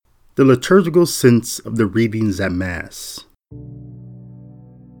The liturgical sense of the readings at Mass.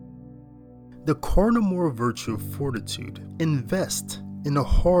 The cardinal moral virtue of fortitude invests in the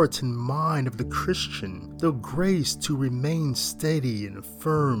heart and mind of the Christian the grace to remain steady and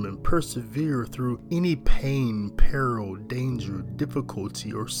firm and persevere through any pain, peril, danger,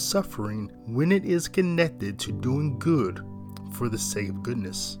 difficulty, or suffering when it is connected to doing good for the sake of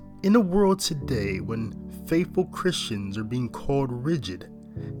goodness. In a world today when faithful Christians are being called rigid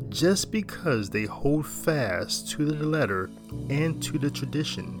just because they hold fast to the letter and to the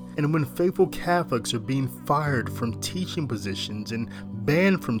tradition, and when faithful Catholics are being fired from teaching positions and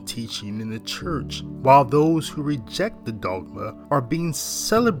banned from teaching in the church, while those who reject the dogma are being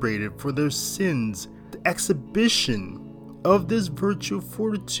celebrated for their sins, the exhibition of this virtue of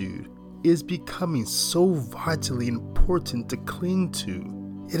fortitude is becoming so vitally important to cling to.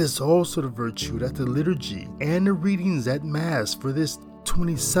 It is also the virtue that the liturgy and the readings at Mass for this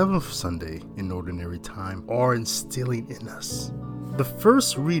 27th Sunday in Ordinary Time are instilling in us. The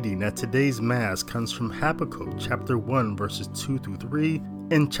first reading at today's Mass comes from Habakkuk chapter 1 verses 2 through 3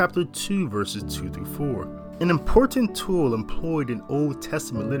 and chapter 2 verses 2 through 4. An important tool employed in Old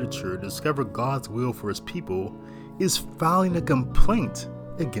Testament literature to discover God's will for his people is filing a complaint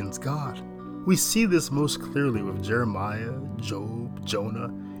against God. We see this most clearly with Jeremiah, Job,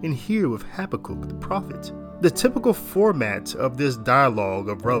 Jonah, and here with Habakkuk the prophet. The typical format of this dialogue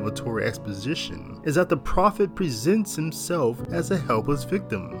of revelatory exposition is that the prophet presents himself as a helpless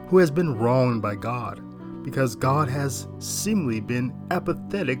victim who has been wronged by God because God has seemingly been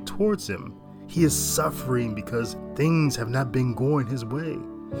apathetic towards him. He is suffering because things have not been going his way.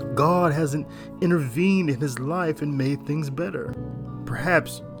 God hasn't intervened in his life and made things better.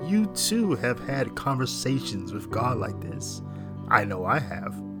 Perhaps you too have had conversations with God like this. I know I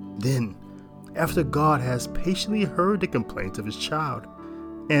have. Then, after God has patiently heard the complaints of his child,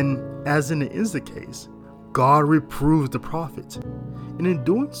 and as in it is the case, God reproves the prophet, and in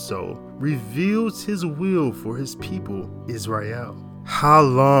doing so, reveals his will for his people, Israel. How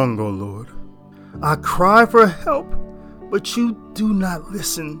long, O Lord? I cry for help, but you do not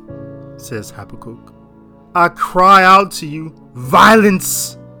listen, says Habakkuk. I cry out to you,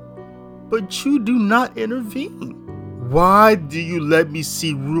 violence, but you do not intervene. Why do you let me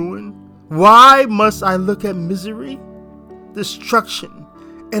see ruin? Why must I look at misery? Destruction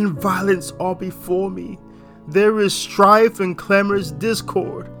and violence are before me. There is strife and clamorous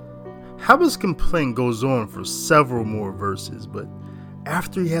discord. Habakkuk's complaint goes on for several more verses, but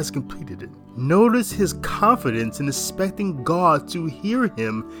after he has completed it, notice his confidence in expecting God to hear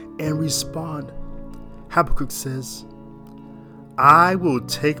him and respond. Habakkuk says, I will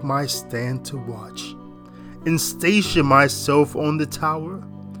take my stand to watch and station myself on the tower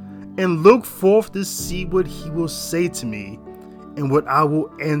and look forth to see what he will say to me and what I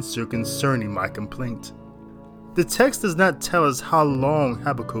will answer concerning my complaint. The text does not tell us how long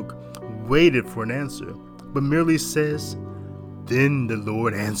Habakkuk waited for an answer, but merely says, Then the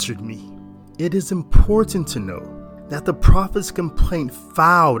Lord answered me. It is important to know that the prophet's complaint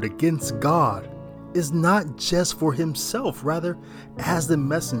filed against God is not just for himself, rather, as the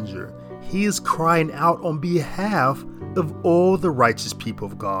messenger, he is crying out on behalf of all the righteous people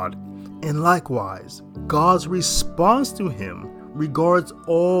of God. And likewise, God's response to him regards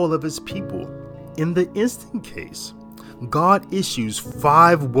all of his people. In the instant case, God issues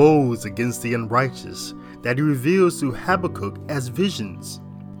 5 woes against the unrighteous that he reveals to Habakkuk as visions.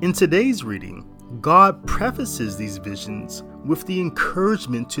 In today's reading, God prefaces these visions with the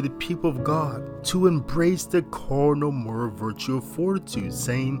encouragement to the people of God to embrace the cardinal moral virtue of fortitude,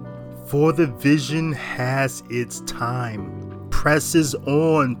 saying, For the vision has its time, presses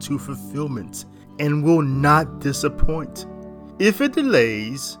on to fulfillment, and will not disappoint. If it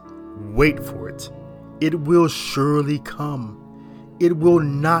delays, wait for it. It will surely come. It will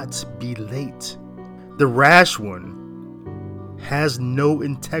not be late. The rash one has no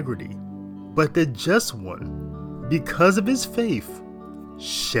integrity, but the just one, because of his faith,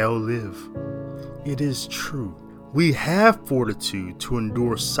 shall live. It is true. We have fortitude to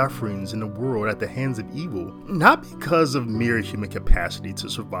endure sufferings in the world at the hands of evil, not because of mere human capacity to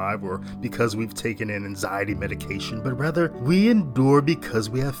survive or because we've taken an anxiety medication, but rather we endure because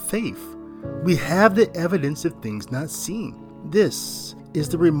we have faith. We have the evidence of things not seen. This is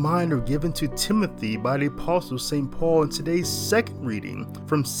the reminder given to Timothy by the Apostle St. Paul in today's second reading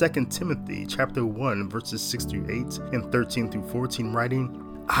from 2 Timothy chapter 1 verses 6 through 8 and 13 through 14,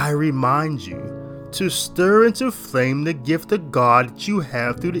 writing, I remind you to stir into flame the gift of God that you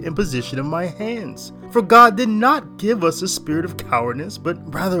have through the imposition of my hands. For God did not give us a spirit of cowardice, but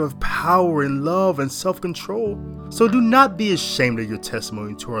rather of power and love and self-control. So do not be ashamed of your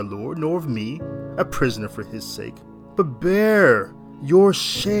testimony to our Lord, nor of me, a prisoner for his sake, but bear your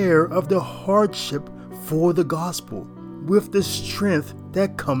share of the hardship for the gospel with the strength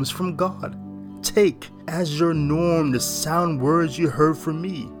that comes from God. Take as your norm the sound words you heard from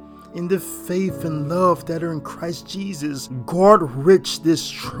me. In the faith and love that are in Christ Jesus, guard rich this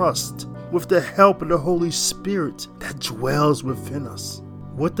trust with the help of the Holy Spirit that dwells within us.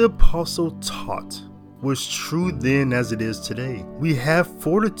 What the apostle taught was true then as it is today. We have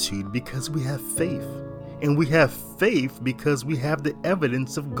fortitude because we have faith. And we have faith because we have the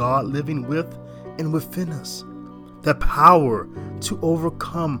evidence of God living with and within us. The power to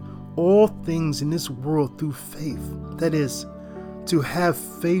overcome all things in this world through faith. That is, to have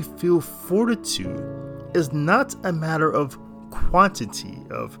faith-filled fortitude is not a matter of quantity,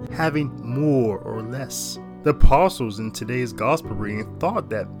 of having more or less. The apostles in today's gospel reading thought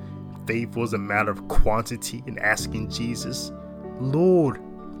that faith was a matter of quantity and asking Jesus, Lord,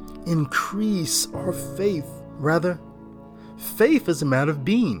 increase our faith. Rather, faith is a matter of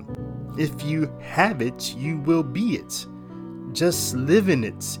being. If you have it, you will be it. Just live in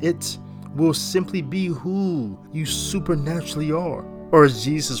it. It will simply be who you supernaturally are. Or as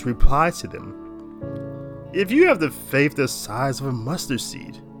Jesus replied to them, if you have the faith the size of a mustard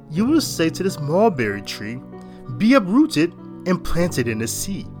seed, you will say to this mulberry tree, be uprooted and planted in the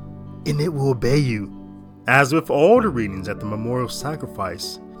sea, and it will obey you. As with all the readings at the memorial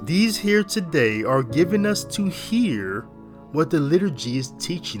sacrifice, these here today are given us to hear what the liturgy is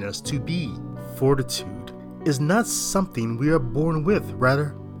teaching us to be. Fortitude is not something we are born with.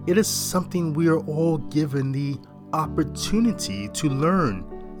 Rather, it is something we are all given the opportunity to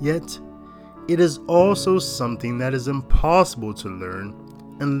learn. Yet, it is also something that is impossible to learn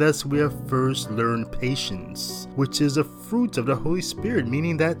unless we have first learned patience, which is a fruit of the Holy Spirit,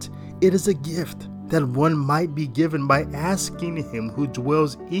 meaning that it is a gift that one might be given by asking him who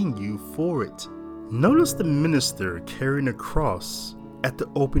dwells in you for it. Notice the minister carrying a cross at the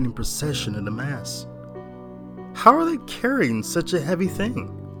opening procession of the Mass. How are they carrying such a heavy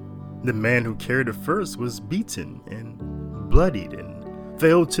thing? The man who carried it first was beaten and bloodied and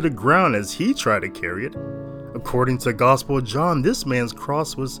fell to the ground as he tried to carry it. According to the Gospel of John, this man's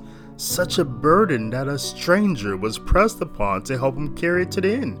cross was such a burden that a stranger was pressed upon to help him carry it to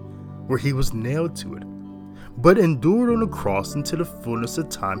the end, where he was nailed to it, but endured on the cross until the fullness of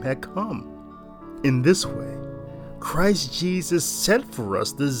time had come. In this way, Christ Jesus set for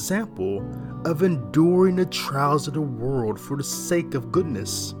us the example of enduring the trials of the world for the sake of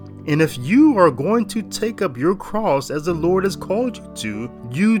goodness. And if you are going to take up your cross as the Lord has called you to,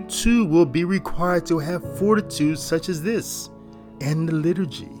 you too will be required to have fortitude such as this. And the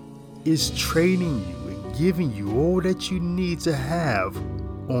liturgy is training you and giving you all that you need to have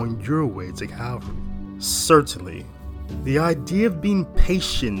on your way to Calvary. Certainly, the idea of being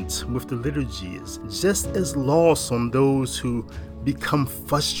patient with the liturgy is just as lost on those who become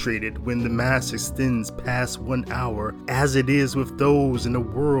frustrated when the Mass extends past 1 hour as it is with those in the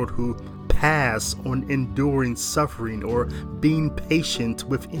world who pass on enduring suffering or being patient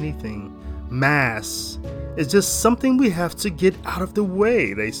with anything. Mass is just something we have to get out of the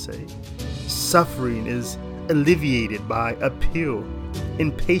way, they say. Suffering is alleviated by a pill.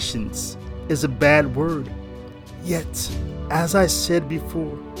 Impatience is a bad word. Yet, as I said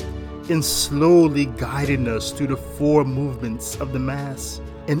before, in slowly guiding us through the 4 movements of the Mass,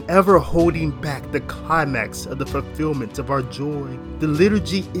 and ever holding back the climax of the fulfillment of our joy, the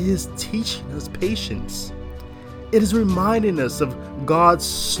liturgy is teaching us patience. It is reminding us of God's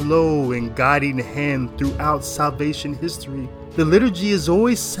slow and guiding hand throughout salvation history. The liturgy is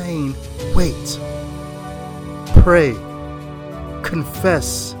always saying, wait, pray,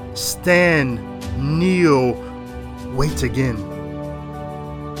 confess, stand, kneel, wait again.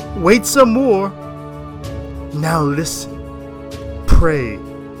 Wait some more. Now listen, pray,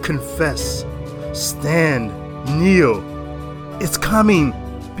 confess, stand, kneel. It's coming.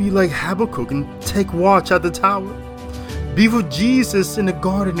 Be like Habakkuk and take watch at the tower. Be with Jesus in the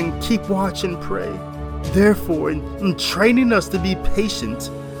garden and keep watch and pray. Therefore, in training us to be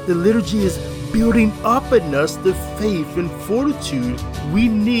patient, the liturgy is building up in us the faith and fortitude we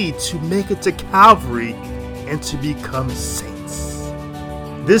need to make it to Calvary and to become saints.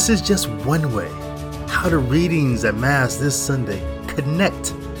 This is just one way how the readings at Mass this Sunday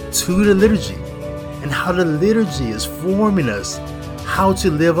connect to the liturgy and how the liturgy is forming us how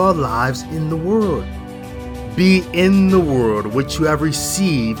to live our lives in the world. Be in the world which you have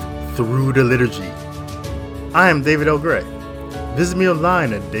received through the liturgy. I am David L. Gray. Visit me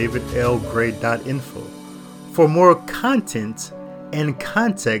online at davidlgray.info for more content and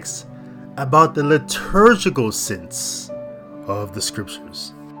context about the liturgical sense of the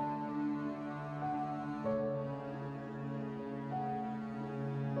Scriptures.